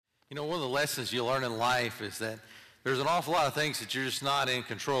You know, one of the lessons you learn in life is that there's an awful lot of things that you're just not in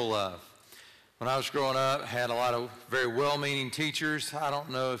control of. When I was growing up, I had a lot of very well-meaning teachers. I don't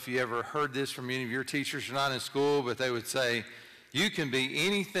know if you ever heard this from any of your teachers who are not in school, but they would say, you can be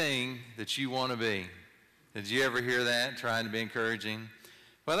anything that you want to be. Did you ever hear that, trying to be encouraging?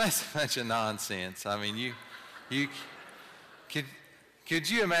 Well, that's a bunch of nonsense. I mean, could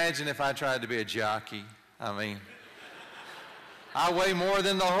you imagine if I tried to be a jockey? I mean, I weigh more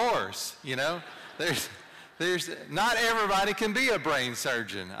than the horse, you know. There's not everybody can be a brain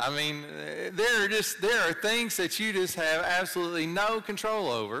surgeon. I mean, there are things that you just have absolutely no control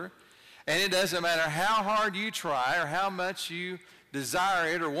over, and it doesn't matter how hard you try or how much you desire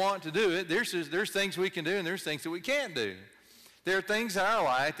it or want to do it. There's things we can do and there's things that we can't do. There are things in our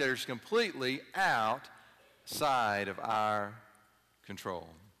life that are completely outside of our control.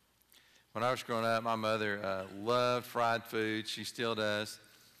 When I was growing up, my mother loved fried food. She still does.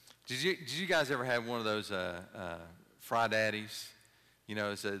 Did you guys ever have one of those Fry Daddies? You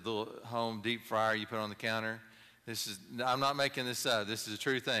know, it's a little home deep fryer you put on the counter. I'm not making this up. This is a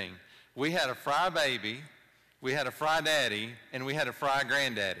true thing. We had a Fry Baby, we had a Fry Daddy, and we had a Fry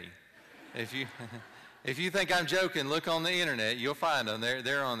Granddaddy. If you think I'm joking, look on the internet. You'll find them.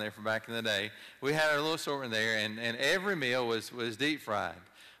 They're on there from back in the day. We had our little assortment there, and every meal was deep fried.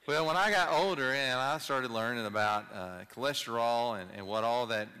 Well, when I got older and I started learning about cholesterol and what all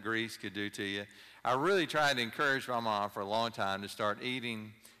that grease could do to you, I really tried to encourage my mom for a long time to start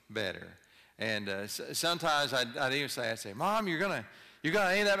eating better. And sometimes I'd even say, Mom, you're gonna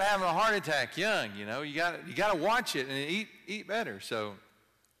end up having a heart attack young. You know, you gotta watch it and eat better. So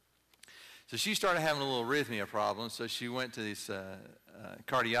she started having a little arrhythmia problem. So she went to this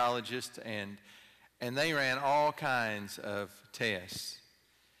cardiologist, and they ran all kinds of tests.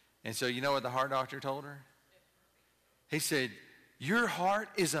 And so you know what the heart doctor told her? He said, your heart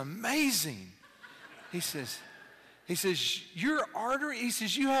is amazing. He says, your artery, he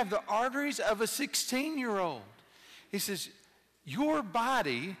says, you have the arteries of a 16-year-old. He says, your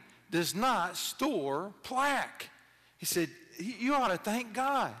body does not store plaque. He said, you ought to thank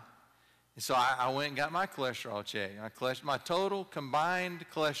God. And so I went and got my cholesterol checked. My total combined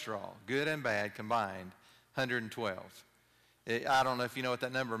cholesterol, good and bad combined, 112. I don't know if you know what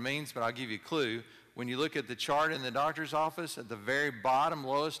that number means, but I'll give you a clue. When you look at the chart in the doctor's office, at the very bottom,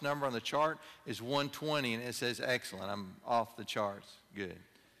 lowest number on the chart is 120, and it says excellent. I'm off the charts. Good.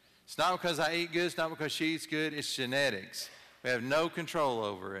 It's not because I eat good. It's not because she eats good. It's genetics. We have no control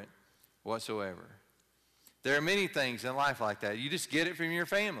over it whatsoever. There are many things in life like that. You just get it from your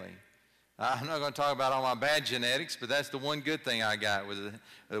family. I'm not going to talk about all my bad genetics, but that's the one good thing I got.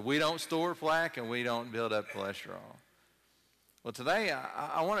 We don't store plaque and we don't build up cholesterol. Well, today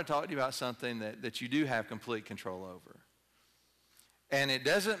I want to talk to you about something that you do have complete control over. And it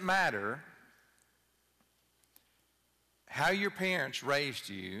doesn't matter how your parents raised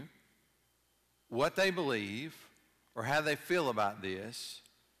you, what they believe, or how they feel about this.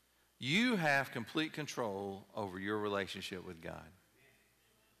 You have complete control over your relationship with God.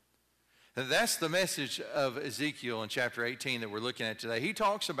 And that's the message of Ezekiel in chapter 18 that we're looking at today. He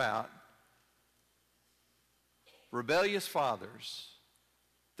talks about rebellious fathers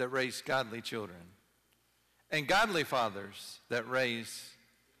that raise godly children, and godly fathers that raise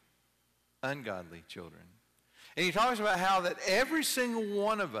ungodly children. And he talks about how that every single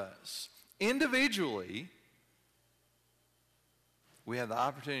one of us, individually, we have the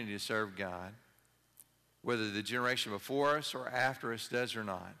opportunity to serve God, whether the generation before us or after us does or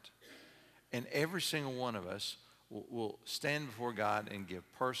not. And every single one of us will stand before God and give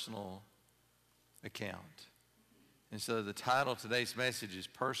personal account. And so the title of today's message is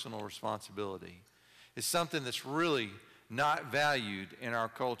Personal Responsibility. It's something that's really not valued in our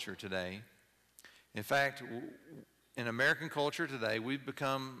culture today. In fact, in American culture today, we've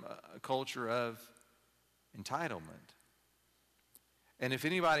become a culture of entitlement. And if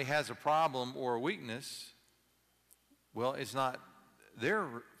anybody has a problem or a weakness, well, it's not their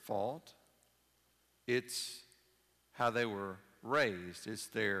fault. It's how they were raised. It's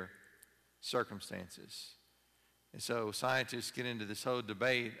their circumstances. And so scientists get into this whole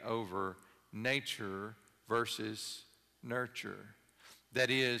debate over nature versus nurture. That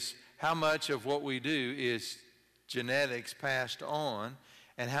is, how much of what we do is genetics passed on,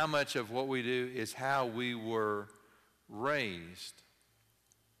 and how much of what we do is how we were raised.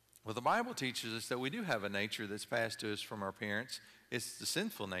 Well, the Bible teaches us that we do have a nature that's passed to us from our parents. It's the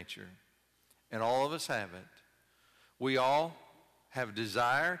sinful nature, and all of us have it. We all have a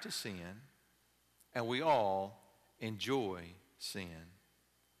desire to sin, and we all enjoy sin.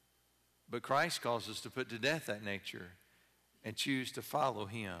 But Christ calls us to put to death that nature and choose to follow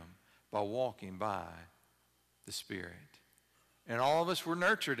him. by walking by the Spirit. And all of us were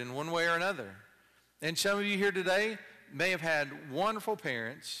nurtured in one way or another. And some of you here today may have had wonderful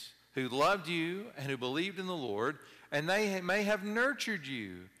parents who loved you and who believed in the Lord, and they may have nurtured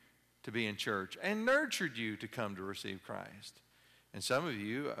you to be in church and nurtured you to come to receive Christ. And some of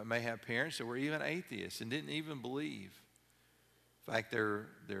you may have parents that were even atheists and didn't even believe. In fact, there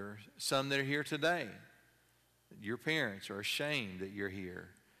are some that are here today. Your parents are ashamed that you're here,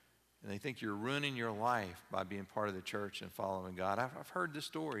 and they think you're ruining your life by being part of the church and following God. I've heard the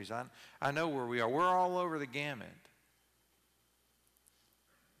stories. I know where we are. We're all over the gamut.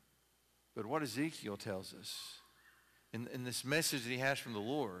 But what Ezekiel tells us in this message that he has from the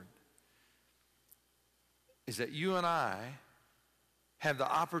Lord is that you and I have the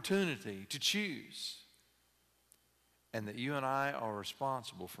opportunity to choose, and that you and I are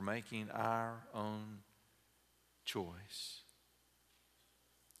responsible for making our own choice.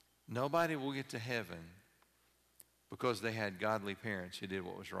 Nobody will get to heaven because they had godly parents who did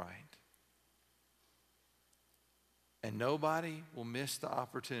what was right. And nobody will miss the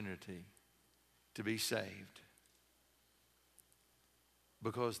opportunity to be saved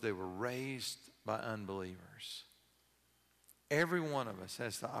because they were raised by unbelievers. Every one of us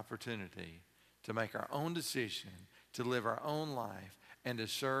has the opportunity to make our own decision, to live our own life, and to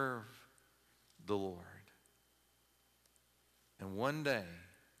serve the Lord. And one day,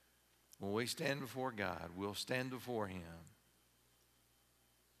 when we stand before God, we'll stand before Him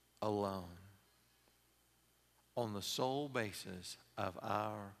alone on the sole basis of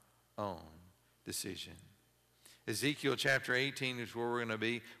our own decision. Ezekiel chapter 18 is where we're going to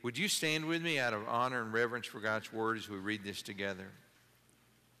be. Would you stand with me out of honor and reverence for God's word as we read this together?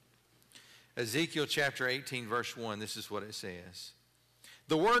 Ezekiel chapter 18 verse 1, this is what it says.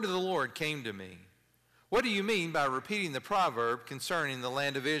 The word of the Lord came to me. What do you mean by repeating the proverb concerning the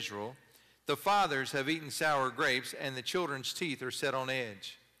land of Israel? The fathers have eaten sour grapes, and the children's teeth are set on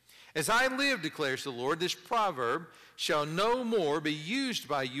edge. As I live, declares the Lord, this proverb shall no more be used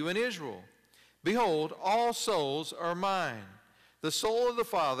by you in Israel. Behold, all souls are mine. The soul of the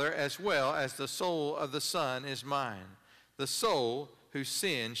Father as well as the soul of the Son is mine. The soul who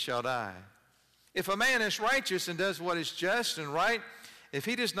sins shall die. If a man is righteous and does what is just and right, if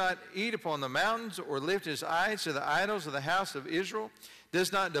he does not eat upon the mountains or lift his eyes to the idols of the house of Israel,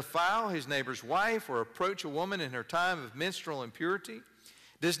 does not defile his neighbor's wife or approach a woman in her time of menstrual impurity,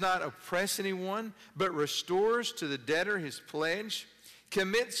 does not oppress anyone, but restores to the debtor his pledge,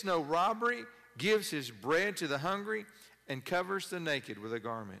 commits no robbery, gives his bread to the hungry, and covers the naked with a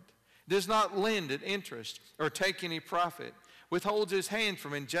garment, does not lend at interest or take any profit, withholds his hand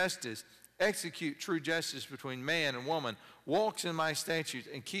from injustice, execute true justice between man and woman, walks in my statutes,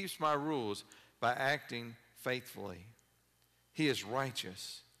 and keeps my rules by acting faithfully. He is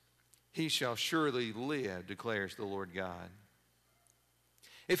righteous. He shall surely live, declares the Lord God.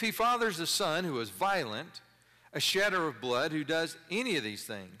 If he fathers a son who is violent, a shedder of blood, who does any of these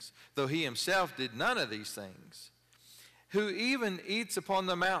things, though he himself did none of these things, who even eats upon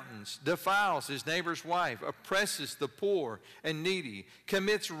the mountains, defiles his neighbor's wife, oppresses the poor and needy,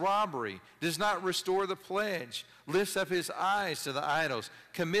 commits robbery, does not restore the pledge, lifts up his eyes to the idols,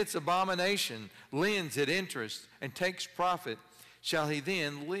 commits abomination, lends at interest, and takes profit, shall he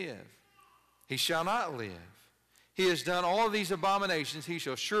then live? He shall not live. He has done all these abominations, he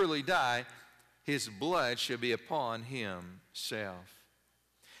shall surely die. His blood shall be upon himself.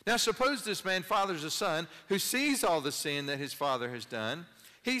 Now suppose this man fathers a son who sees all the sin that his father has done.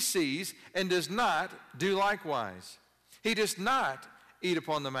 He sees and does not do likewise. He does not eat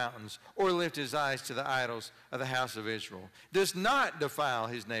upon the mountains or lift his eyes to the idols of the house of Israel, does not defile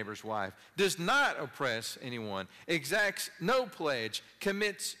his neighbor's wife, does not oppress anyone, exacts no pledge,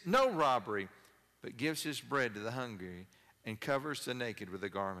 commits no robbery, but gives his bread to the hungry and covers the naked with a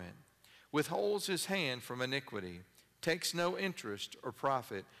garment, withholds his hand from iniquity, takes no interest or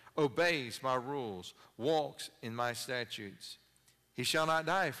profit, obeys my rules, walks in my statutes. He shall not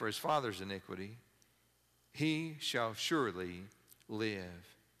die for his father's iniquity. He shall surely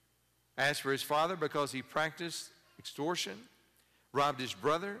live. As for his father, because he practiced extortion, robbed his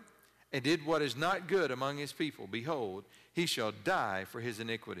brother, and did what is not good among his people, behold, he shall die for his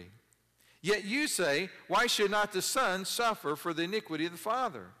iniquity. Yet you say, why should not the son suffer for the iniquity of the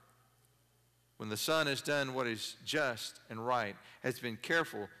father? When the son has done what is just and right, has been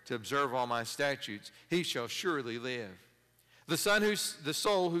careful to observe all my statutes, he shall surely live. The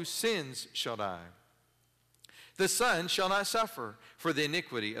soul who sins shall die. The Son shall not suffer for the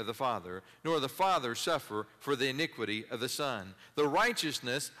iniquity of the Father, nor the Father suffer for the iniquity of the Son. The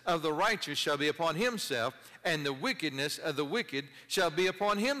righteousness of the righteous shall be upon himself, and the wickedness of the wicked shall be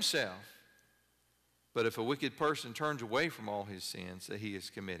upon himself. But if a wicked person turns away from all his sins that he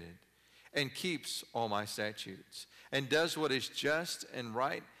has committed, and keeps all my statutes, and does what is just and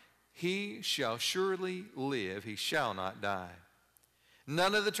right, he shall surely live, he shall not die.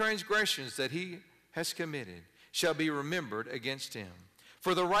 None of the transgressions that he has committed shall be remembered against him.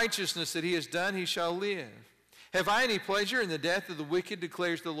 For the righteousness that he has done, he shall live. Have I any pleasure in the death of the wicked,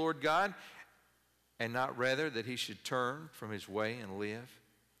 declares the Lord God, and not rather that he should turn from his way and live?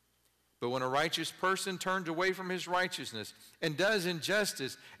 But when a righteous person turns away from his righteousness and does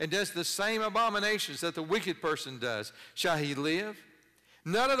injustice and does the same abominations that the wicked person does, shall he live?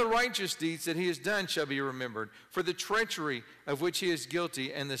 None of the righteous deeds that he has done shall be remembered, for the treachery of which he is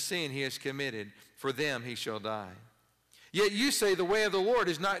guilty and the sin he has committed, for them he shall die. Yet you say the way of the Lord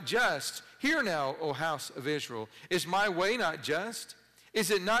is not just. Hear now, O house of Israel, is my way not just?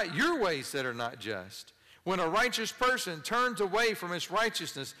 Is it not your ways that are not just? When a righteous person turns away from his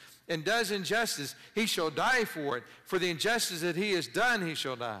righteousness and does injustice, he shall die for it. For the injustice that he has done, he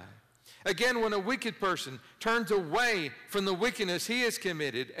shall die. Again, when a wicked person turns away from the wickedness he has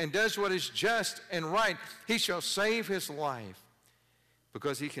committed and does what is just and right, he shall save his life,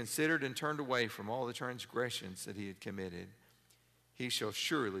 because he considered and turned away from all the transgressions that he had committed. He shall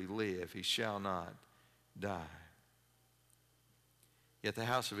surely live, he shall not die. Yet the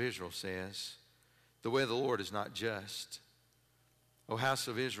house of Israel says, the way of the Lord is not just. O house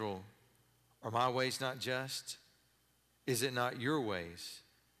of Israel, are my ways not just? Is it not your ways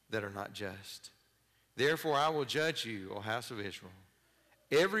that are not just? Therefore I will judge you, O house of Israel,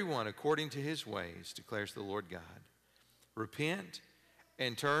 every one according to his ways, declares the Lord God. Repent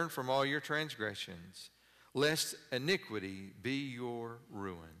and turn from all your transgressions, lest iniquity be your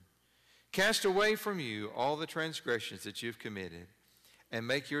ruin. Cast away from you all the transgressions that you've committed, and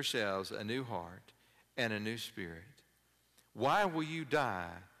make yourselves a new heart and a new spirit. Why will you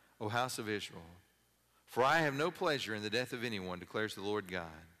die, O house of Israel? For I have no pleasure in the death of anyone, declares the Lord God.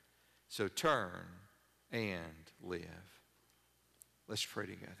 So turn and live. Let's pray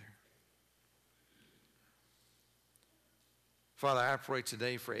together. Father, I pray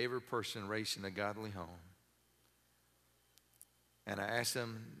today for every person raised in a godly home. And I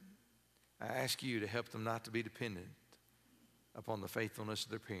ask you to help them not to be dependent upon the faithfulness of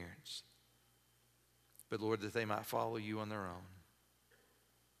their parents, but Lord, that they might follow you on their own.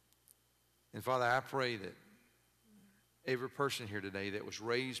 And Father, I pray that every person here today that was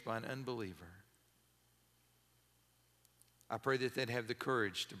raised by an unbeliever, I pray that they'd have the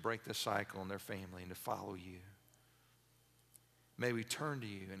courage to break the cycle in their family and to follow you. May we turn to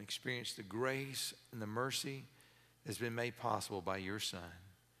you and experience the grace and the mercy that's been made possible by your Son.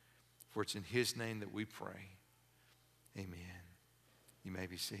 For it's in his name that we pray. Amen. You may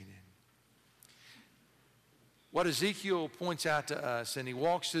be seated. What Ezekiel points out to us, and he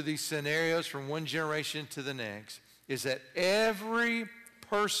walks through these scenarios from one generation to the next, is that every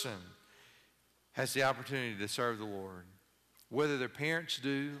person has the opportunity to serve the Lord, whether their parents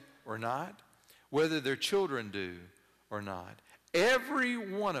do or not, whether their children do or not. Every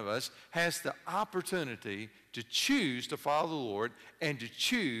one of us has the opportunity to choose to follow the Lord and to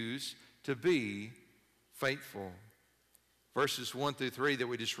choose to be faithful. Verses 1 through 3 that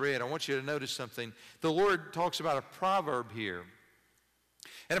we just read, I want you to notice something. The Lord talks about a proverb here.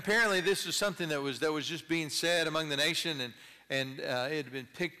 And apparently this is something that was just being said among the nation, and it had been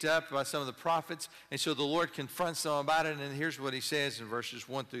picked up by some of the prophets. And so the Lord confronts them about it, and here's what he says in verses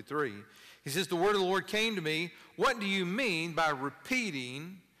 1 through 3. He says, the word of the Lord came to me. What do you mean by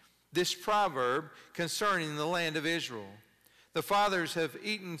repeating this proverb concerning the land of Israel? The fathers have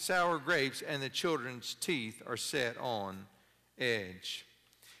eaten sour grapes, and the children's teeth are set on edge.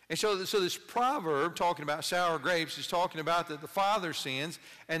 And so this proverb talking about sour grapes is talking about that the father sins,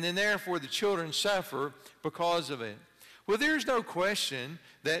 and then therefore the children suffer because of it. Well, there's no question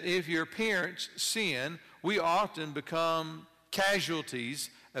that if your parents sin, we often become casualties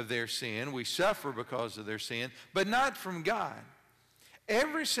of their sin. We suffer because of their sin, but not from God.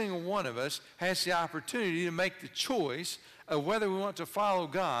 Every single one of us has the opportunity to make the choice of whether we want to follow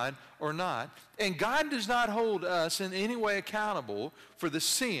God or not. And God does not hold us in any way accountable for the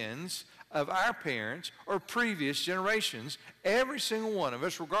sins of our parents or previous generations. Every single one of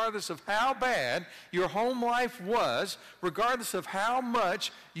us, regardless of how bad your home life was, regardless of how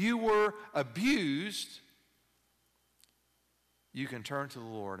much you were abused, you can turn to the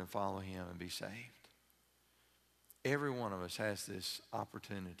Lord and follow him and be saved. Every one of us has this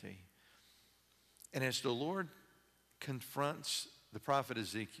opportunity. And as the Lord confronts the prophet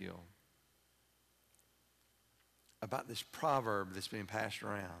Ezekiel about this proverb that's being passed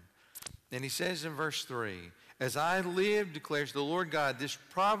around. And he says in verse 3, "As I live, declares the Lord God, this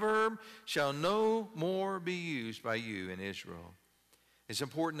proverb shall no more be used by you in Israel." It's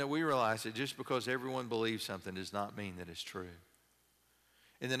important that we realize that just because everyone believes something does not mean that it's true.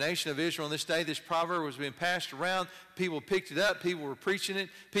 In the nation of Israel on this day, this proverb was being passed around. People picked it up. People were preaching it.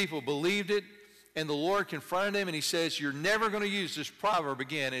 People believed it. And the Lord confronted him, and he says, "You're never going to use this proverb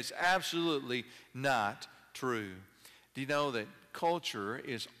again. It's absolutely not true." Do you know that culture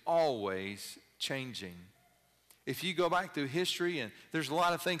is always changing? If you go back through history, and there's a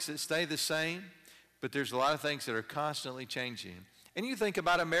lot of things that stay the same, but there's a lot of things that are constantly changing. And you think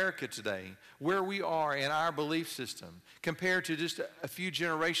about America today, where we are in our belief system compared to just a few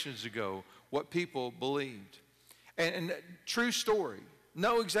generations ago, what people believed. And true story,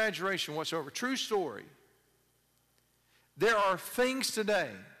 no exaggeration whatsoever, true story. There are things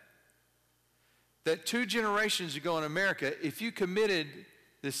today that 2 generations ago in America, if you committed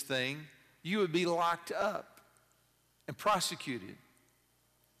this thing, you would be locked up and prosecuted.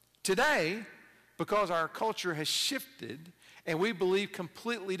 Today, because our culture has shifted and we believe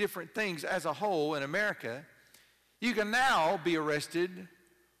completely different things as a whole in America, you can now be arrested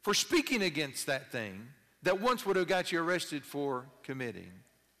for speaking against that thing that once would have got you arrested for committing,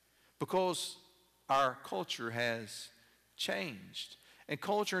 because our culture has changed. And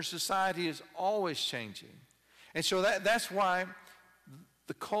culture and society is always changing. And so that's why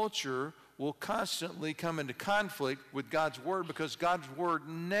the culture will constantly come into conflict with God's word, because God's word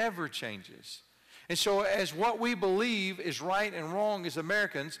never changes. And so as what we believe is right and wrong as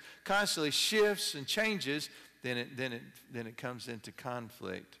Americans constantly shifts and changes, then it comes into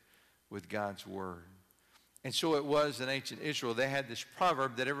conflict with God's word. And so it was in ancient Israel. They had this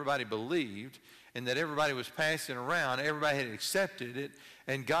proverb that everybody believed and that everybody was passing around. Everybody had accepted it.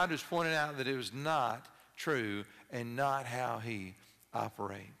 And God was pointing out that it was not true and not how he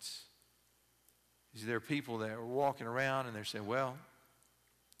operates. There are people that are walking around and they're saying, well,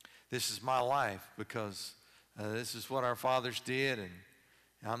 this is my life because this is what our fathers did, and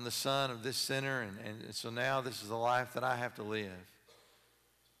I'm the son of this sinner, and so now this is the life that I have to live.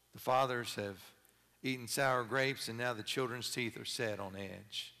 The fathers have eaten sour grapes, and now the children's teeth are set on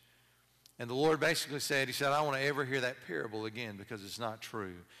edge. And the Lord basically said, he said, I don't want to ever hear that parable again because it's not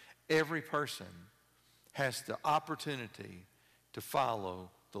true. Every person has the opportunity to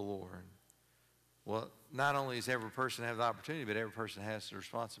follow the Lord. Well, not only does every person have the opportunity, but every person has the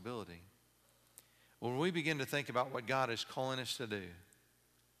responsibility. When we begin to think about what God is calling us to do,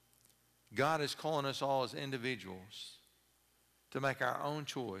 God is calling us all as individuals to make our own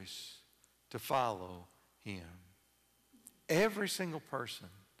choice to follow him. Every single person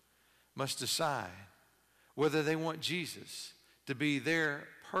must decide whether they want Jesus to be their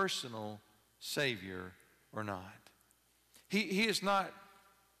personal Savior or not. He is not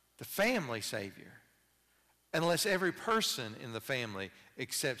the family Savior unless every person in the family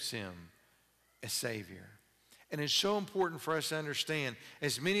accepts him as Savior. And it's so important for us to understand,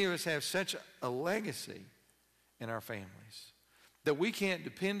 as many of us have such a legacy in our families, that we can't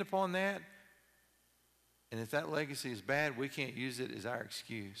depend upon that. And if that legacy is bad, we can't use it as our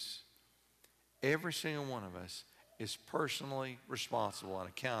excuse. Every single one of us is personally responsible and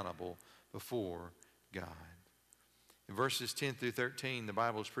accountable before God. In verses 10 through 13, the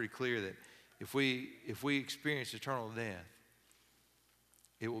Bible is pretty clear that if we experience eternal death,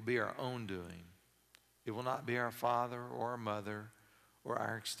 it will be our own doing. It will not be our father or our mother or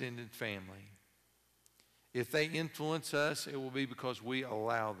our extended family. If they influence us, it will be because we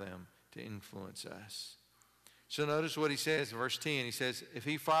allow them to influence us. So notice what he says in verse 10. He says, if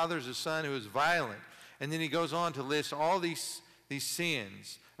he fathers a son who is violent, and then he goes on to list all these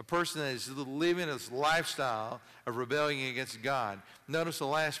sins, a person that is living this lifestyle of rebelling against God. Notice the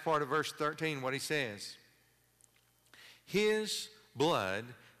last part of verse 13, what he says. His blood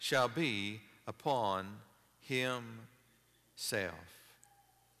shall be upon himself.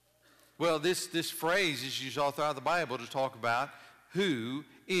 Well, this phrase is used all throughout the Bible to talk about who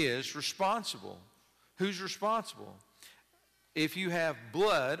is responsible. Who's responsible? If you have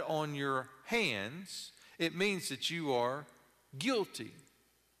blood on your hands, it means that you are guilty.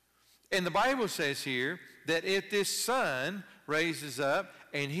 And the Bible says here that if this son raises up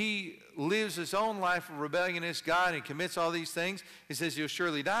and he lives his own life of rebellion against God and commits all these things, he says he'll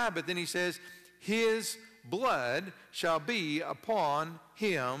surely die. But then he says, his blood shall be upon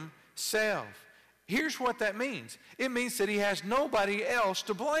himself. Here's what that means. It means that he has nobody else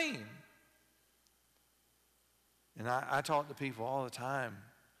to blame. And I talk to people all the time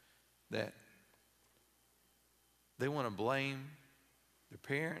that They want to blame their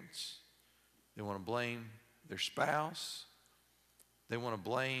parents. They want to blame their spouse. They want to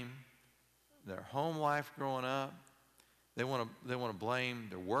blame their home life growing up. They want to blame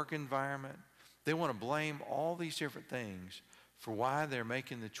their work environment. They want to blame all these different things for why they're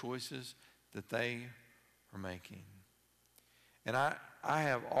making the choices that they are making. And I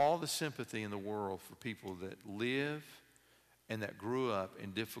have all the sympathy in the world for people that live and that grew up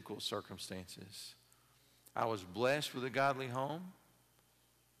in difficult circumstances. I was blessed with a godly home,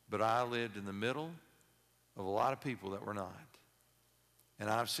 but I lived in the middle of a lot of people that were not. And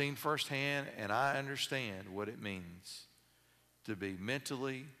I've seen firsthand, and I understand what it means to be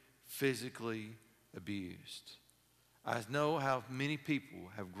mentally, physically abused. I know how many people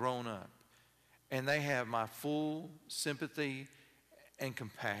have grown up, and they have my full sympathy and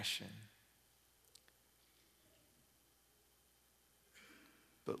compassion.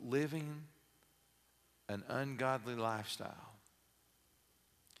 But living an ungodly lifestyle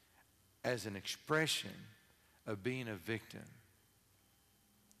as an expression of being a victim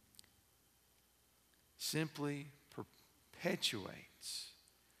simply perpetuates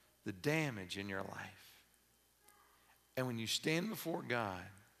the damage in your life. And when you stand before God,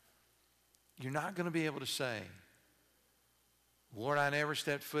 you're not going to be able to say, Lord, I never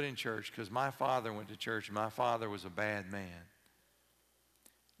stepped foot in church because my father went to church and my father was a bad man.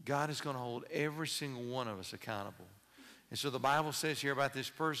 God is going to hold every single one of us accountable. And so the Bible says here about this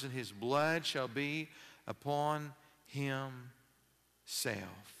person, his blood shall be upon himself.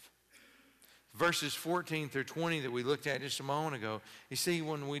 Verses 14 through 20 that we looked at just a moment ago, you see,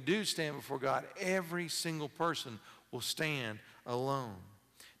 when we do stand before God, every single person will stand alone.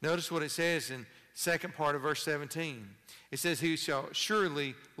 Notice what it says in second part of verse 17. It says, he shall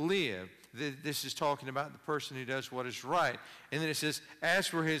surely live. This is talking about the person who does what is right. And then it says, as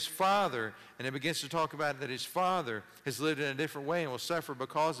for his father, and it begins to talk about that his father has lived in a different way and will suffer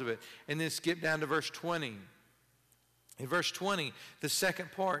because of it. And then skip down to verse 20. In verse 20, the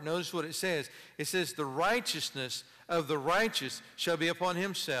second part, notice what it says. It says, the righteousness of the righteous shall be upon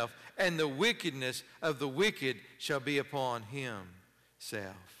himself, and the wickedness of the wicked shall be upon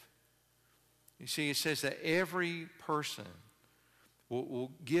himself. You see, it says that every person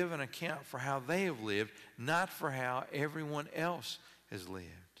will give an account for how they have lived, not for how everyone else has lived.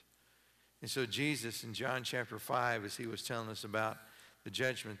 And so Jesus in John chapter 5, as he was telling us about the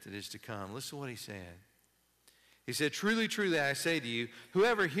judgment that is to come, listen to what he said. He said, truly, truly, I say to you,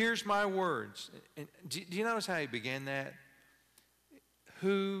 whoever hears my words, and do you notice how he began that?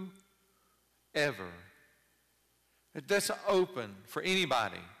 Whoever. That's open for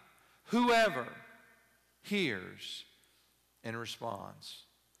anybody. Whoever hears and responds.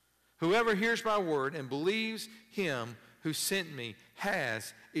 Whoever hears my word and believes him who sent me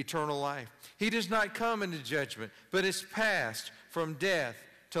has eternal life. He does not come into judgment, but is passed from death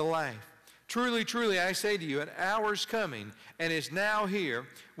to life. Truly, truly, I say to you, an hour is coming and is now here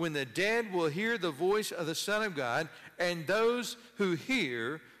when the dead will hear the voice of the Son of God, and those who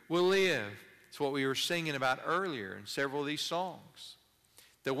hear will live. It's what we were singing about earlier in several of these songs.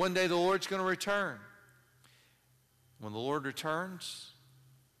 That one day the Lord's going to return. When the Lord returns,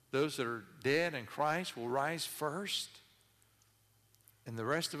 those that are dead in Christ will rise first. And the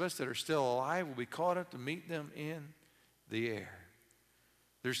rest of us that are still alive will be caught up to meet them in the air.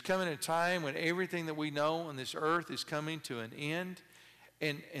 There's coming a time when everything that we know on this earth is coming to an end.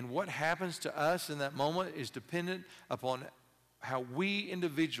 And what happens to us in that moment is dependent upon how we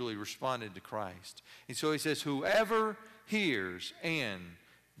individually responded to Christ. And so he says, whoever hears and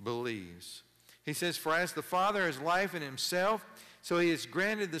believes. He says, for as the Father has life in himself, so he has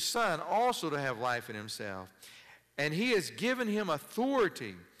granted the Son also to have life in himself. And he has given him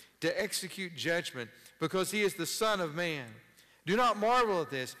authority to execute judgment because he is the Son of Man. Do not marvel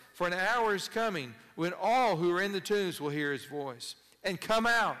at this, for an hour is coming when all who are in the tombs will hear his voice and come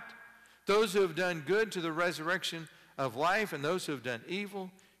out. Those who have done good to the resurrection of life, and those who have done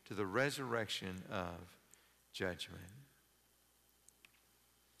evil to the resurrection of judgment.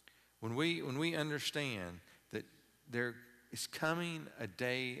 When we understand that there is coming a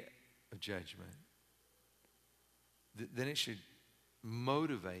day of judgment, then it should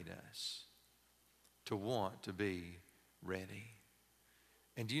motivate us to want to be ready.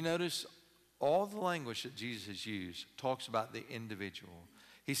 And do you notice all the language that Jesus has used talks about the individual?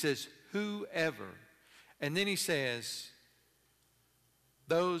 He says, whoever. And then he says,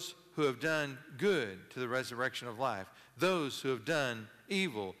 those who have done good to the resurrection of life. Those who have done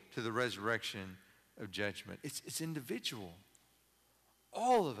evil to the resurrection of judgment. It's individual.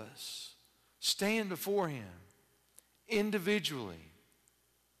 All of us stand before him individually.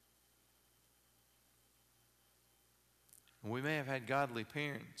 We may have had godly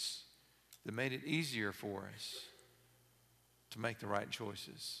parents that made it easier for us to make the right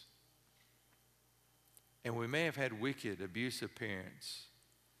choices. And we may have had wicked, abusive parents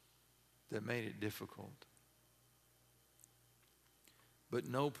that made it difficult. But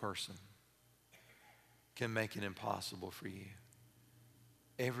no person can make it impossible for you.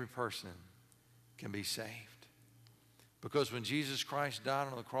 Every person can be saved. Because when Jesus Christ died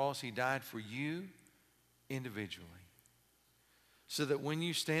on the cross, he died for you individually. So that when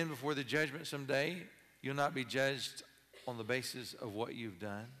you stand before the judgment someday, you'll not be judged on the basis of what you've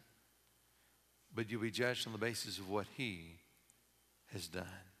done, but you'll be judged on the basis of what he has done.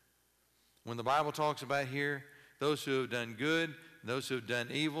 When the Bible talks about here, those who have done good, those who have done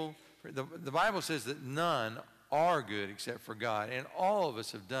evil, the Bible says that none are good except for God, and all of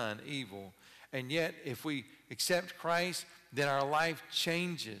us have done evil. And yet, if we accept Christ, then our life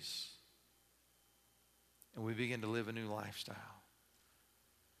changes, and we begin to live a new lifestyle.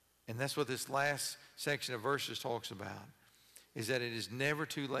 And that's what this last section of verses talks about, is that it is never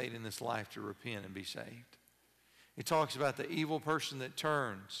too late in this life to repent and be saved. It talks about the evil person that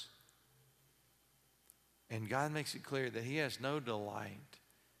turns. And God makes it clear that he has no delight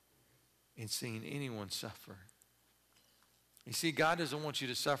in seeing anyone suffer. You see, God doesn't want you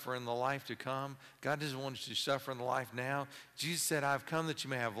to suffer in the life to come. God doesn't want you to suffer in the life now. Jesus said, I've come that you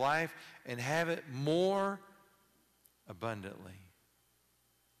may have life and have it more abundantly.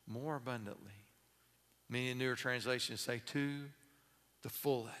 More abundantly. Many newer translations say to the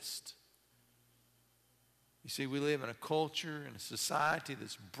fullest. You see, we live in a culture and a society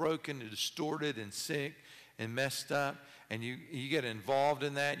that's broken and distorted and sick and messed up, and you get involved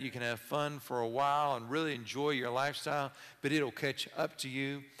in that. You can have fun for a while and really enjoy your lifestyle, but it'll catch up to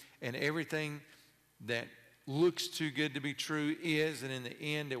you, and everything that looks too good to be true is, and in the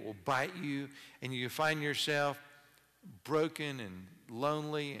end it will bite you, and you find yourself broken and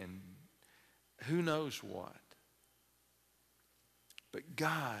lonely and who knows what. But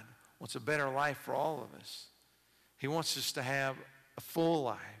God wants a better life for all of us. He wants us to have a full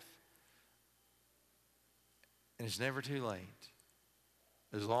life. And it's never too late,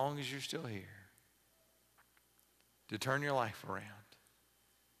 as long as you're still here, to turn your life around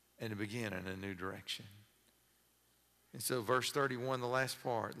and to begin in a new direction. And so verse 31, the last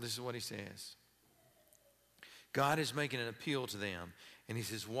part, this is what he says. God is making an appeal to them. And he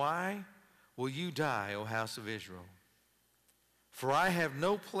says, why will you die, O house of Israel? For I have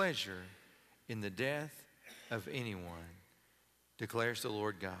no pleasure in the death of anyone, declares the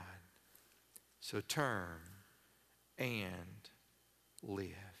Lord God. So turn and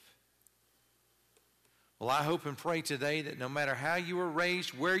live. Well, I hope and pray today that no matter how you were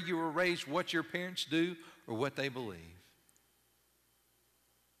raised, where you were raised, what your parents do, or what they believe,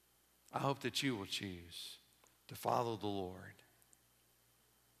 I hope that you will choose to follow the Lord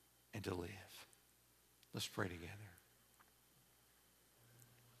and to live. Let's pray together.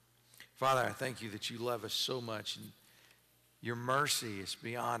 Father, I thank you that you love us so much, and your mercy is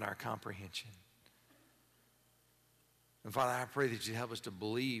beyond our comprehension. And Father, I pray that you help us to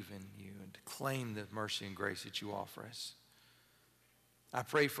believe in you and to claim the mercy and grace that you offer us. I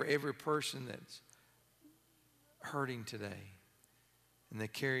pray for every person that's hurting today and they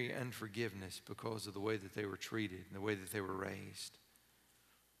carry unforgiveness because of the way that they were treated and the way that they were raised.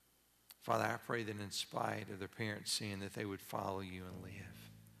 Father, I pray that in spite of their parents' sin, that they would follow you and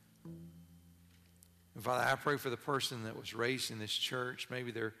live. And Father, I pray for the person that was raised in this church. Maybe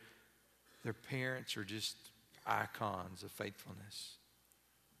their parents are just icons of faithfulness.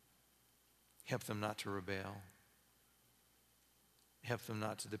 Help them not to rebel. Help them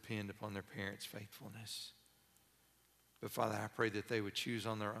not to depend upon their parents' faithfulness. But Father, I pray that they would choose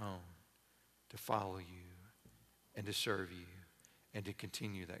on their own to follow you and to serve you and to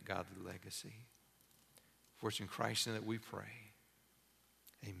continue that godly legacy. For it's in Christ's name that we pray.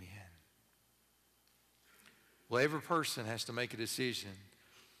 Amen. Well, every person has to make a decision.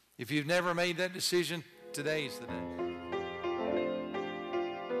 If you've never made that decision, today is the day.